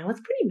 but now it's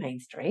pretty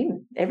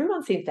mainstream.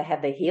 Everyone seems to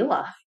have their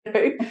healer.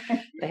 They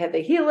have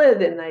their healer,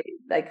 then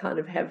they kind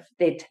of have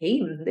their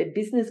team, their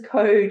business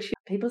coach.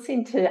 People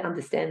seem to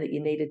understand that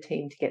you need a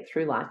team to get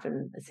through life,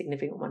 and a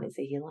significant one is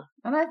a healer.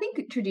 And I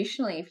think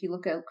traditionally, if you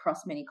look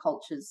across many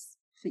cultures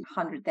for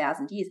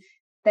 100,000 years,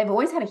 they've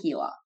always had a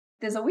healer.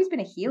 There's always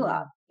been a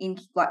healer in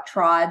like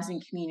tribes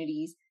and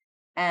communities,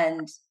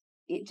 and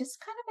it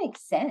just kind of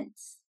makes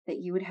sense that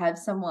you would have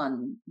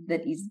someone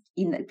that is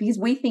in that, because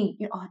we think,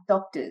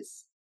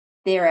 doctors,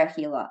 they're our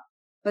healer,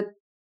 but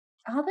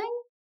are they?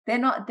 They're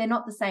not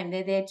the same.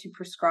 They're there to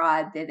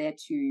prescribe, they're there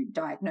to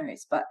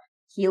diagnose, but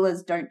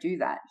healers don't do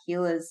that.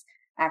 Healers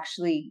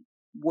actually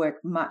work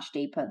much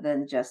deeper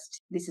than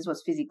just, this is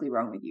what's physically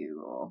wrong with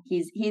you, or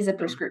here's a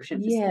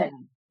prescription for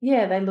something.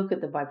 Yeah, they look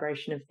at the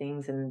vibration of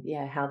things and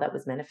how that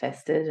was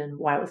manifested and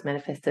why it was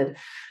manifested.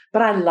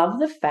 But I love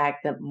the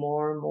fact that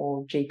more and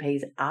more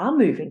GPs are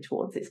moving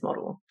towards this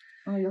model.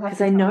 Because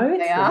they know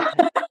they are.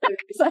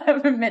 Because I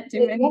haven't met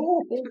too many.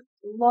 There's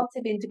lots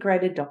of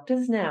integrated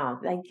doctors now.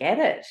 They get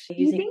it. Do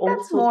you think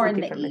that's more in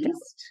the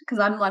east? Because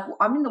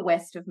I'm in the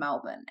west of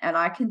Melbourne, and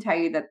I can tell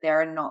you that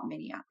there are not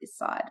many out this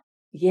side.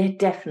 Yeah,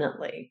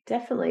 definitely.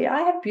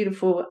 I have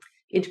beautiful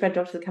integrated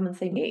doctors that come and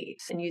see me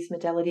and use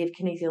modality of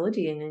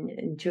kinesiology and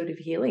intuitive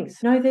healing.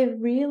 So no,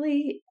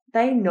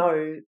 they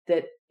know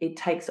that it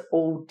takes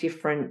all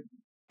different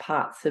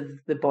parts of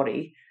the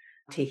body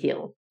to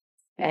heal.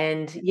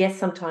 And yes,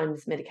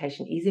 sometimes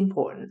medication is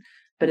important,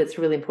 but it's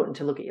really important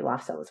to look at your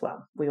lifestyle as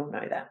well. We all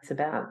know that. It's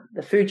about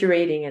the food you're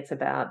eating. It's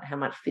about how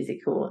much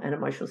physical and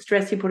emotional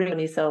stress you're putting on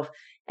yourself.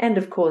 And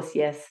of course,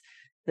 yes,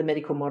 the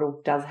medical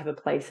model does have a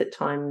place at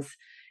times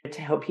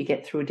to help you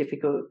get through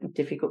a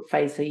difficult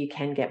phase so you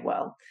can get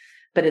well.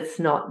 But it's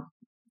not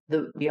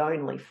the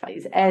only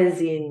phase,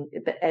 as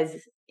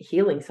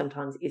healing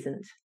sometimes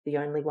isn't the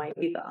only way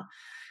either.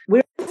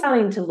 We're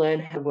starting to learn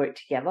how to work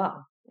together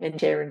and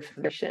share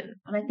information.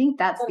 And I think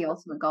that's the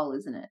ultimate goal,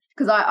 isn't it?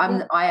 Because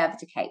I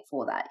advocate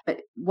for that.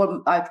 But what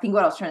I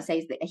was trying to say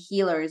is that a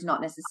healer is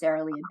not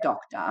necessarily a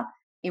doctor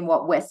in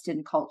what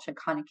Western culture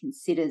kind of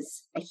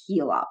considers a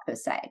healer per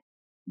se.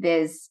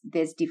 There's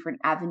different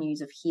avenues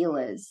of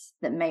healers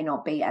that may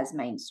not be as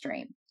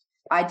mainstream.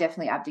 I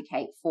definitely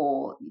advocate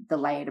for the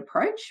layered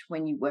approach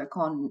when you work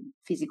on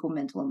physical,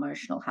 mental,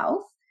 emotional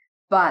health.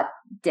 But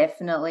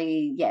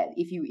definitely,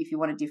 if you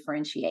want to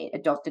differentiate, a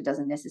doctor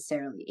doesn't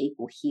necessarily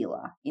equal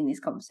healer in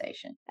this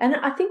conversation. And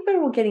I think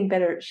we're all getting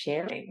better at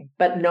sharing,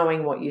 but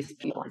knowing what you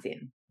specialize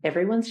in.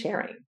 Everyone's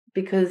sharing.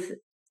 Because,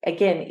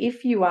 again,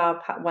 if you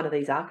are one of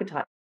these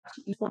archetypes,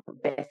 you want the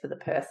best for the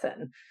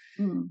person.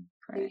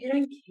 You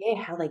don't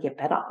care how they get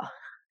better.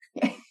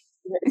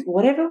 It's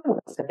whatever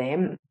works for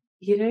them.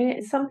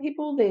 Some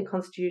people, their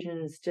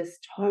constitution is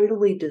just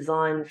totally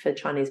designed for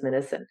Chinese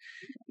medicine,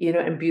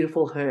 and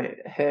beautiful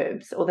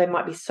herbs, or they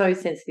might be so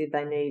sensitive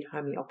they need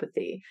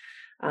homeopathy,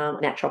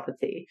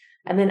 naturopathy.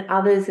 And then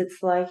others,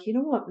 it's like,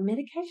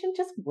 medication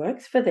just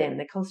works for them.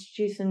 Their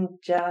constitution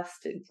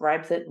just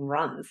grabs it and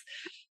runs.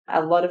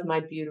 A lot of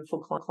my beautiful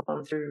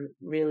clients through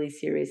really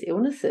serious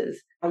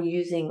illnesses are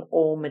using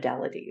all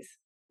modalities.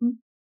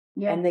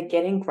 Yeah. And they're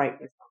getting great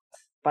results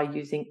by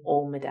using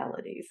all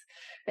modalities.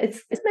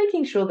 It's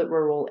making sure that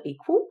we're all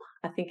equal,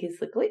 I think, is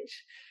the glitch.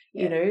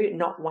 Yeah.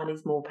 Not one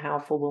is more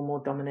powerful or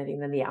more dominating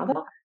than the other.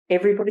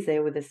 Everybody's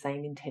there with the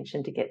same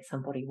intention to get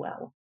somebody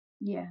well.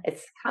 Yeah.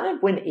 It's kind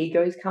of when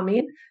egos come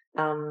in,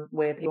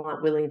 where people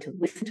aren't willing to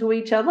listen to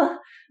each other,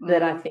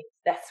 that I think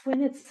that's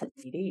when it's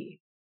easy.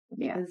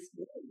 Because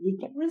you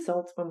get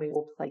results when we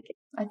all play games.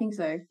 I think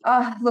so.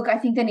 Look, I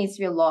think there needs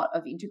to be a lot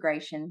of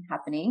integration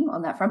happening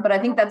on that front, but I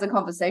think that's a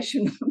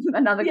conversation,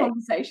 another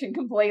conversation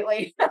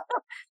completely.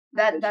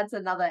 That's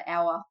another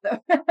hour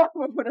that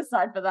we'll put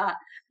aside for that.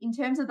 In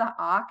terms of the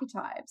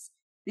archetypes,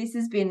 this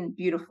has been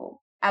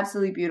beautiful,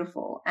 absolutely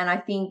beautiful. And I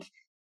think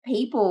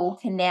people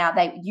can now,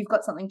 you've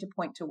got something to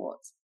point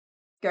towards.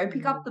 Go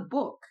pick up the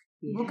book.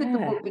 Look at the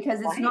book, because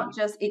it's not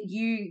just it.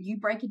 You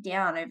break it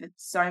down over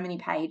so many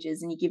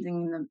pages, and you're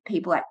giving them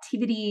people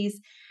activities,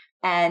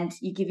 and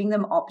you're giving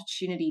them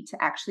opportunity to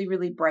actually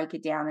really break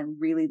it down and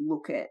really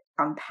look at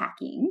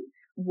unpacking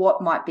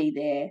what might be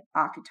their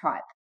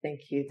archetype.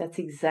 Thank you. That's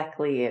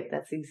exactly it.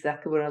 That's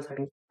exactly what I was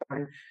hoping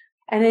for.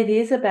 And it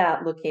is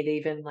about looking at,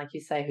 even like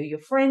you say, who your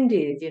friend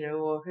is,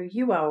 or who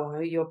you are, or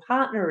who your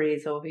partner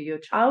is, or who your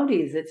child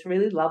is. It's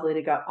really lovely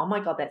to go, oh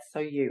my God, that's so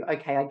you.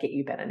 Okay, I get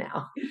you better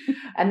now.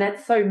 And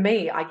that's so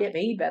me. I get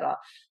me better.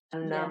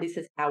 And Yeah. this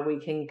is how we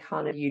can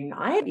kind of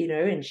unite,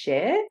 and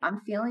share.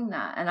 I'm feeling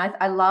that. And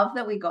I love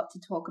that we got to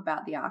talk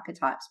about the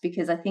archetypes,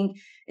 because I think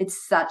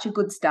it's such a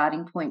good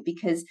starting point,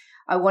 because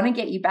I want to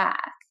get you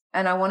back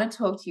and I want to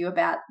talk to you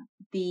about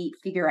the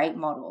figure 8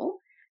 model.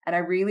 And I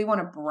really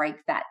want to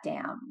break that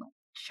down,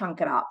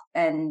 chunk it up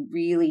and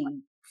really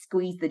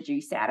squeeze the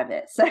juice out of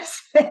it. So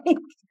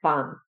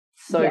fun.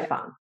 So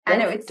fun.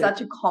 And it's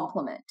such a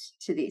compliment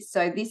to this.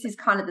 So this is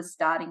kind of the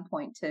starting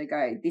point to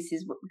go, this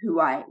is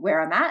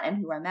where I'm at and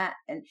who I'm at.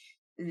 And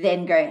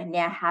then go,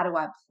 now how do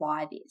I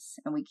apply this?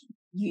 And we can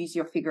use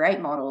your figure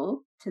 8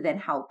 model to then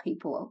help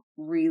people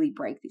really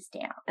break this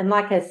down. And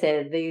like I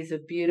said, these are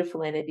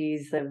beautiful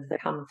energies that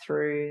come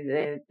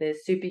through. They're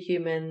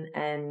superhuman,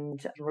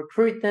 and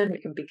recruit them, you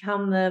can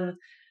become them.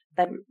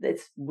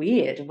 It's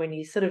weird when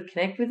you sort of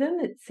connect with them,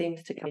 it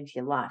seems to come into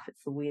your life.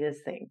 It's the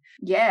weirdest thing.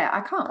 Yeah,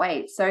 I can't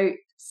wait. So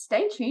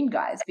stay tuned,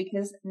 guys,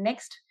 because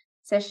next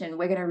session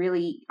we're going to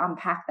really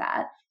unpack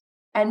that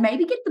and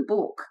maybe get the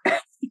book.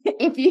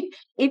 If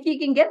you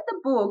can get the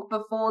book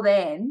before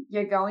then,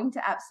 you're going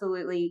to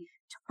absolutely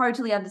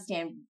totally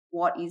understand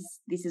what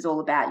this is all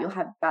about. You'll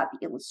have about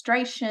the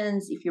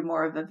illustrations if you're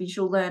more of a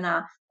visual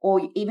learner,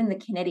 or even the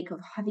kinetic of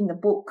having the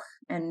book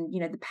and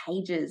the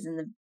pages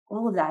and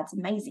all of that. It's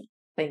amazing.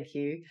 Thank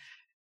you.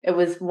 It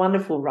was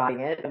wonderful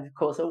writing it. Of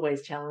course,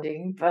 always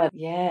challenging, but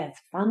yeah, it's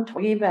fun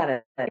talking about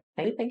it.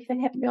 Thank you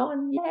for having me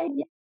on.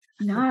 Yay.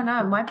 No,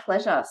 my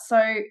pleasure.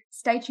 So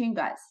stay tuned,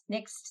 guys.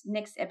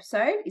 Next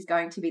episode is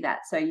going to be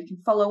that. So you can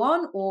follow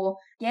on, or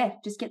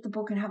just get the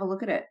book and have a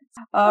look at it.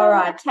 All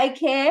right. Take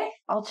care.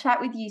 I'll chat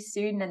with you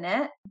soon,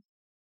 Nanette.